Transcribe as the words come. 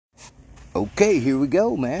Okay, here we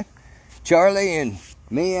go, man. Charlie and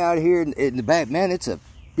me out here in the back, man.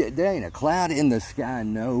 There ain't a cloud in the sky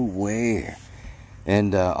nowhere.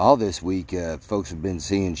 And all this week, folks have been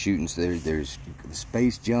seeing shootings. There's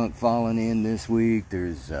space junk falling in this week.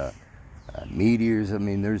 There's meteors. I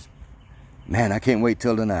mean, man, I can't wait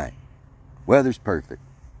till tonight. Weather's perfect.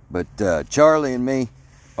 But Charlie and me,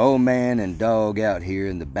 old man and dog out here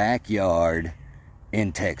in the backyard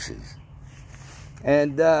in Texas.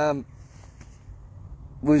 And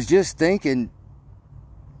was just thinking,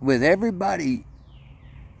 with everybody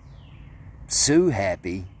so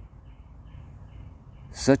happy,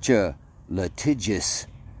 such a litigious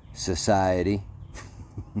society,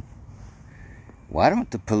 why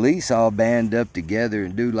don't the police all band up together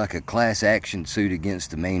and do like a class action suit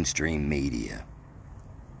against the mainstream media?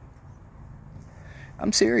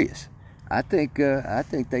 I'm serious. I think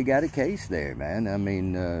they got a case there, man. I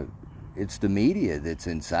mean, it's the media that's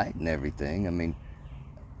inciting everything. I mean,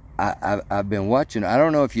 I've been watching. I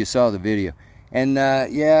don't know if you saw the video, and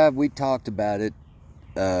yeah, we talked about it.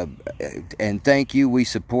 And thank you. We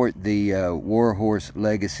support the Warhorse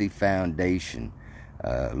Legacy Foundation.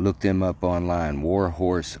 Look them up online.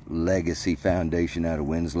 Warhorse Legacy Foundation out of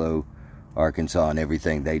Winslow, Arkansas, and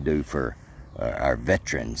everything they do for our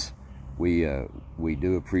veterans. We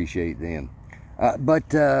do appreciate them. But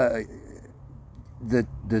the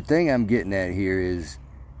thing I'm getting at here is,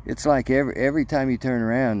 it's like every time you turn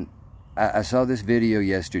around. I saw this video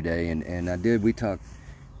yesterday, and we talked.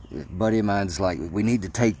 A buddy of mine's like, we need to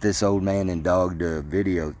take this old man and dog to a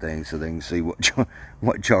video thing so they can see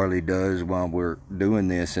what Charlie does while we're doing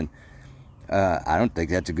this. And I don't think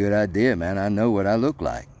that's a good idea, man. I know what I look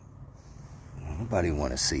like. Nobody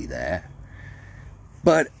want to see that.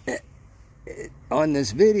 But on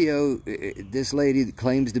this video, this lady that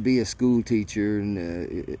claims to be a school teacher,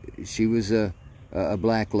 and she was a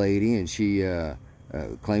black lady, and she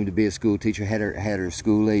claimed to be a school teacher, had her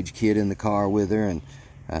school-age kid in the car with her, and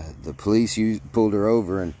the police pulled her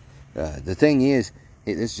over. And the thing is,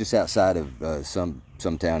 it's just outside of some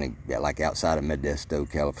town, like outside of Modesto,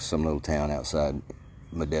 California, some little town outside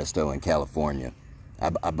Modesto in California,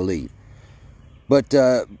 I believe. But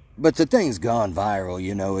the thing's gone viral,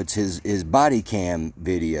 you know. It's his body cam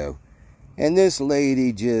video, and this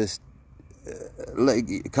lady just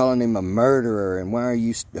like calling him a murderer, and why are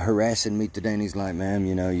you harassing me today? And he's like, ma'am,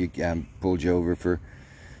 you know, I pulled you over for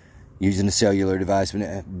using a cellular device,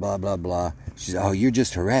 blah, blah, blah. She's, oh, you're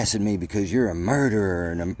just harassing me because you're a murderer.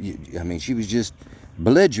 And I mean, she was just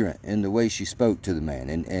belligerent in the way she spoke to the man.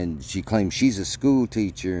 And she claims she's a school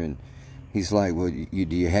teacher. And he's like, well,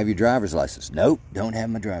 do you have your driver's license? Nope, don't have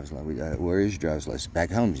my driver's license. Where is your driver's license? Back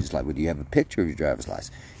home. She's like, well, do you have a picture of your driver's license?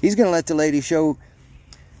 He's going to let the lady show.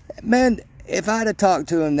 Man, if I'd have talked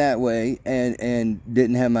to him that way and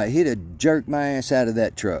didn't have he'd have jerked my ass out of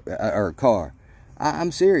that truck or car.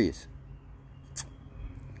 I'm serious.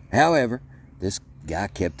 However, this guy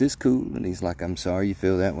kept his cool, and he's like, I'm sorry you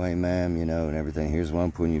feel that way, ma'am, you know, and everything. Here's what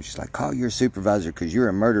I'm putting you. She's like, call your supervisor because you're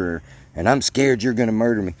a murderer, and I'm scared you're going to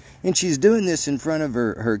murder me. And she's doing this in front of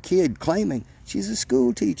her kid, claiming she's a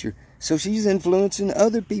school teacher. So she's influencing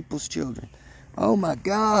other people's children. Oh, my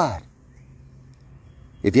God.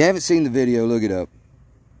 If you haven't seen the video, look it up.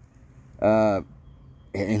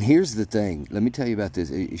 And here's the thing. Let me tell you about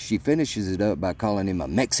this. She finishes it up by calling him a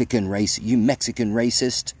Mexican race. You Mexican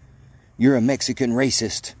racist. You're a Mexican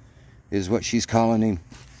racist, is what she's calling him.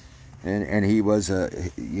 And he was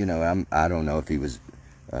you know, I don't know if he was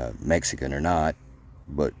Mexican or not,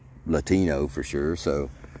 but Latino for sure.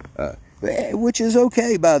 So, which is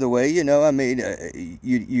okay, by the way. You know, I mean,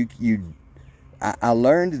 I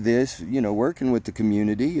learned this, you know, working with the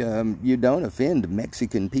community. You don't offend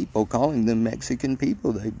Mexican people, calling them Mexican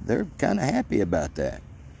people. They're kind of happy about that.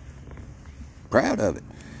 Proud of it.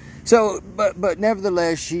 So, but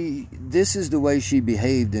nevertheless, this is the way she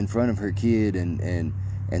behaved in front of her kid and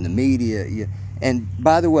the media. And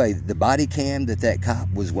by the way, the body cam that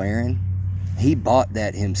cop was wearing, he bought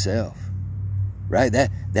that himself, right?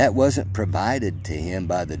 That wasn't provided to him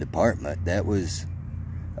by the department. That was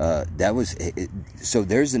so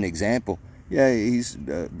there's an example. Yeah, he's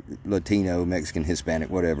Latino, Mexican,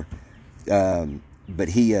 Hispanic, whatever. But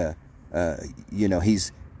he, you know,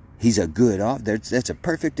 he's a good that's a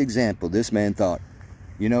perfect example. This man thought,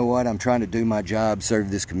 you know what? I'm trying to do my job,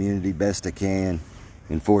 serve this community best I can,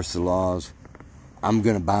 enforce the laws. I'm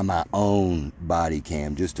gonna buy my own body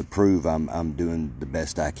cam just to prove I'm doing the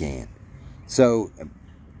best I can. So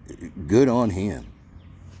good on him.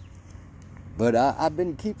 But I've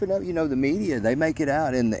been keeping up, you know, the media, they make it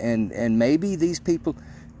out, and maybe these people,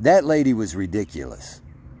 that lady was ridiculous.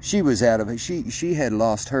 She was out of it. She had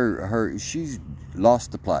lost she's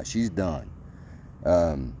lost the plot. She's done.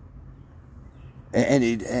 And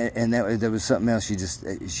there was something else. She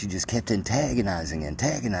just kept antagonizing.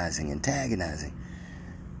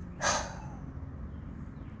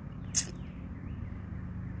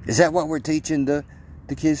 Is that what we're teaching the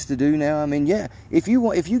kids to do now? I mean, yeah. If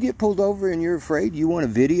you get pulled over and you're afraid, you want a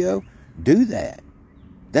video, do that.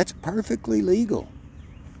 That's perfectly legal.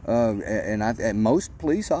 And most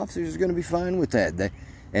police officers are going to be fine with that.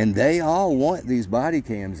 They all want these body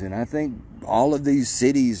cams, and I think all of these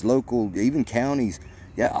cities, local, even counties,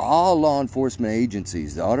 yeah, all law enforcement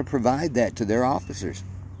agencies, they ought to provide that to their officers.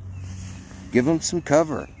 Give them some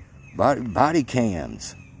cover. Body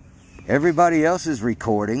cams. Everybody else is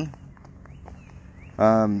recording.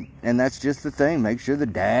 And that's just the thing. Make sure the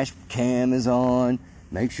dash cam is on.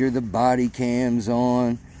 Make sure the body cam's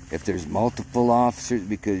on. If there's multiple officers,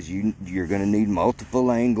 because you're going to need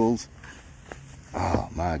multiple angles. Oh,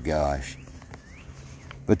 my gosh.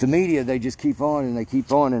 But the media, they just keep on and they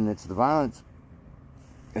keep on, and it's the violence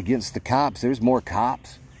against the cops. There's more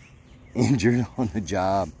cops injured on the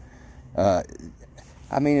job. I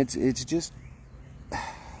mean, it's just...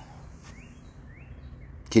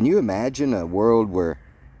 Can you imagine a world where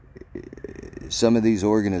some of these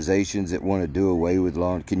organizations that want to do away with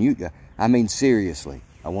law... I mean, seriously,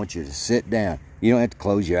 I want you to sit down. You don't have to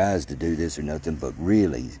close your eyes to do this or nothing, but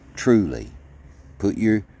really, truly, put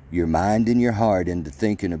your mind and your heart into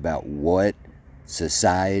thinking about what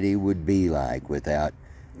society would be like without...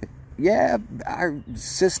 Yeah, our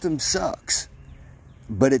system sucks,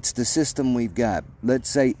 but it's the system we've got. Let's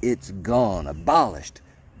say it's gone, abolished.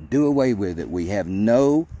 Do away with it. We have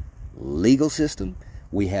no legal system.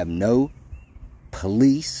 We have no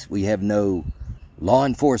police. We have no law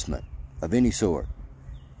enforcement of any sort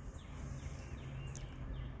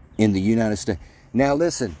in the United States. Now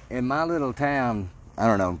listen, in my little town, I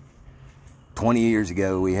don't know, 20 years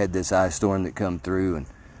ago, we had this ice storm that come through, and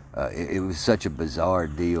it was such a bizarre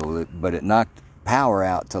deal, but it knocked power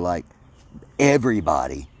out to like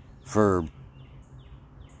everybody for...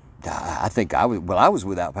 I think I was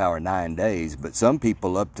without power 9 days, but some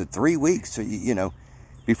people up to 3 weeks,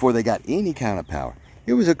 before they got any kind of power.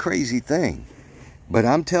 It was a crazy thing. But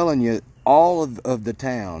I'm telling you, all of the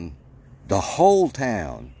town, the whole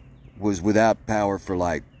town, was without power for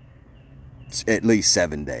like at least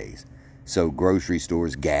 7 days. So grocery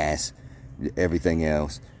stores, gas, everything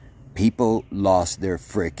else. People lost their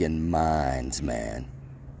frickin' minds, man.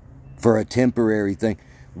 For a temporary thing.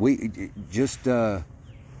 We just now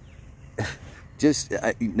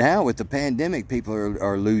with the pandemic, people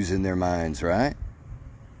are losing their minds, right?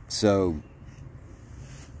 So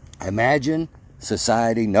imagine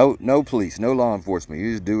society, no police, no law enforcement.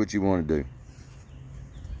 You just do what you want to do.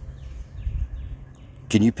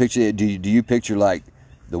 Can you picture it? Do you picture like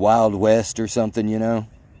the Wild West or something,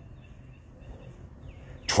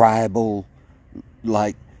 Tribal,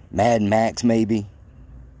 like Mad Max maybe?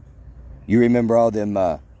 You remember all them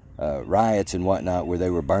riots and whatnot where they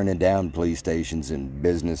were burning down police stations and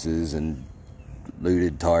businesses and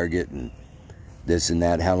looted Target and this and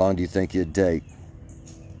that. How long do you think it'd take?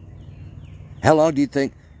 How long do you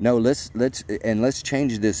think? No, let's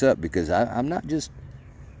change this up, because I'm not just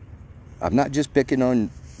picking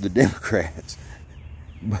on the Democrats.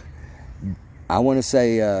 But I want to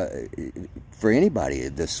say for anybody,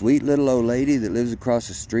 the sweet little old lady that lives across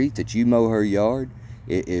the street that you mow her yard,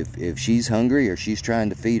 if she's hungry or she's trying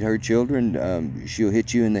to feed her children, she'll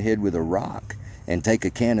hit you in the head with a rock and take a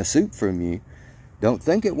can of soup from you. Don't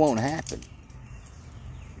think it won't happen.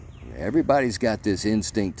 Everybody's got this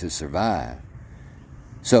instinct to survive.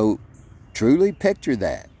 So truly picture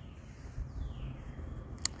that.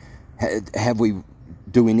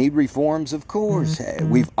 Do we need reforms? Of course.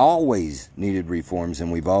 We've always needed reforms,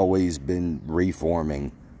 and we've always been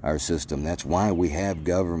reforming our system. That's why we have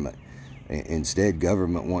government. Instead,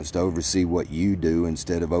 government wants to oversee what you do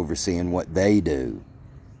instead of overseeing what they do.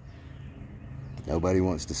 Nobody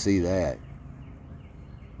wants to see that.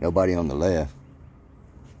 Nobody on the left,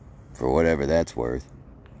 for whatever that's worth.